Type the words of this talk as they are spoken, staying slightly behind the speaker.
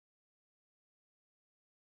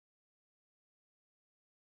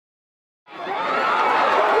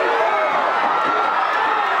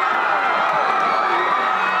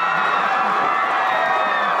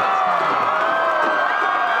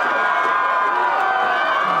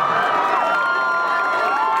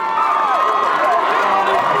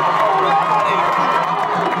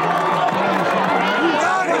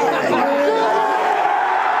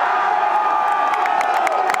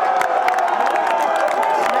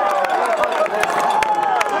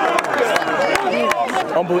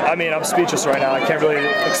I mean, I'm speechless right now. I can't really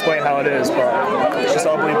explain how it is, but it's just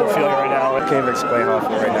an unbelievable feeling right now. I can't even explain how I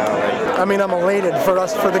feel right now. I mean, I'm elated for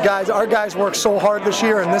the guys. Our guys worked so hard this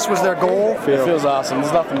year, and this was their goal. It feels awesome.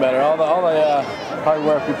 There's nothing better. All the hard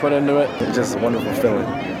work we put into it. It's just a wonderful feeling.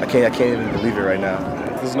 I can't even believe it right now.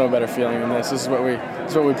 There's no better feeling than this. This is what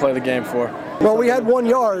we play the game for. Well, we had 1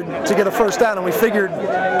 yard to get a first down, and we figured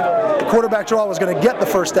the quarterback draw was going to get the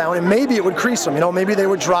first down, and maybe it would crease them. Maybe they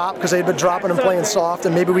would drop because they'd been dropping and playing soft,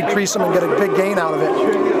 and maybe we'd crease them and get a big gain out of it.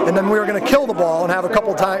 And then we were going to kill the ball and have a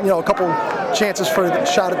couple chances for a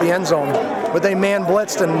shot at the end zone. But they man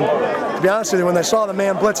blitzed, and to be honest with you, when they saw the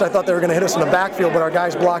man blitz, I thought they were going to hit us in the backfield, but our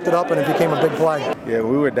guys blocked it up, and it became a big play. Yeah,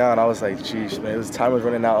 when we were down, I was like, geez, man, time was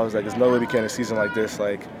running out. I was like, there's no way we can end a season like this.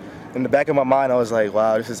 Like, in the back of my mind, I was like,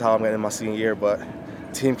 wow, this is how I'm going to end my senior year. But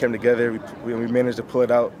the team came together. We managed to pull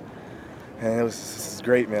it out. And it was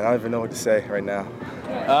great, man. I don't even know what to say right now.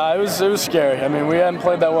 It was scary. I mean, we hadn't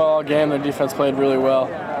played that well all game. The defense played really well.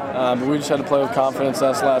 But we just had to play with confidence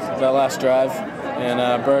that last drive.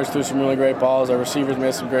 And Burrs threw some really great balls. Our receivers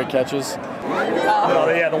made some great catches.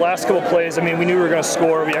 Yeah, the last couple plays, I mean, we knew we were going to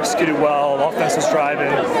score. We executed well. The offense was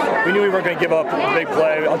driving. We knew we weren't going to give up a big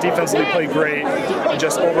play. Our defensively played great. And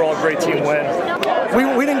just overall, great team win.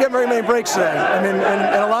 We didn't get very many breaks today. I mean,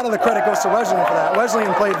 and a lot of the credit goes to Wesleyan for that.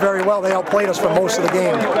 Wesleyan played very well. They outplayed us for most of the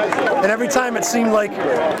game. And every time it seemed like,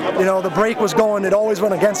 the break was going, it always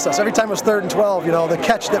went against us. Every time it was 3rd and 12, the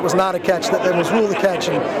catch that was not a catch, that was ruled a catch,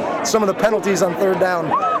 and some of the penalties on 3rd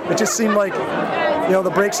down. It just seemed like, the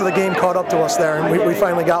breaks of the game caught up to us there, and we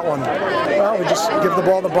finally got one. Well, we just give the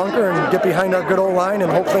ball to Bunker and get behind our good old line and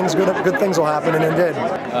hope good things will happen, and it did.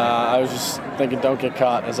 I was just thinking, don't get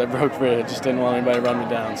caught as I broke free. I just didn't want anybody to run me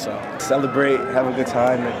down. So celebrate, have a good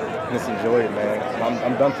time, and just enjoy it, man.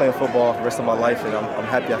 I'm done playing football for the rest of my life, and I'm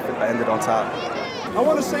happy I ended on top. I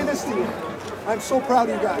want to say this to you. I'm so proud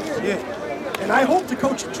of you guys. Yeah. And I hope to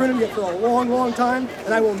coach at Trinity for a long, long time,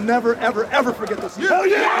 and I will never, ever, ever forget this. Hell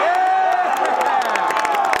yeah!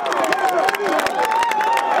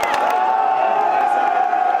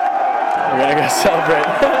 We're gonna go celebrate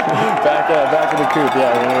back in the coop.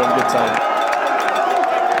 Yeah, we're gonna have a good time.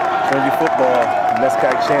 Trinity football,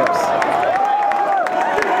 NESCAC champs.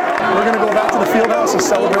 We're gonna go back to the field house and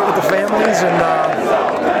celebrate with the families, and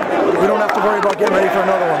we don't have to worry about getting ready for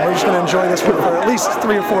another one. We're just gonna enjoy this for at least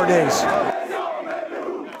 3 or 4 days.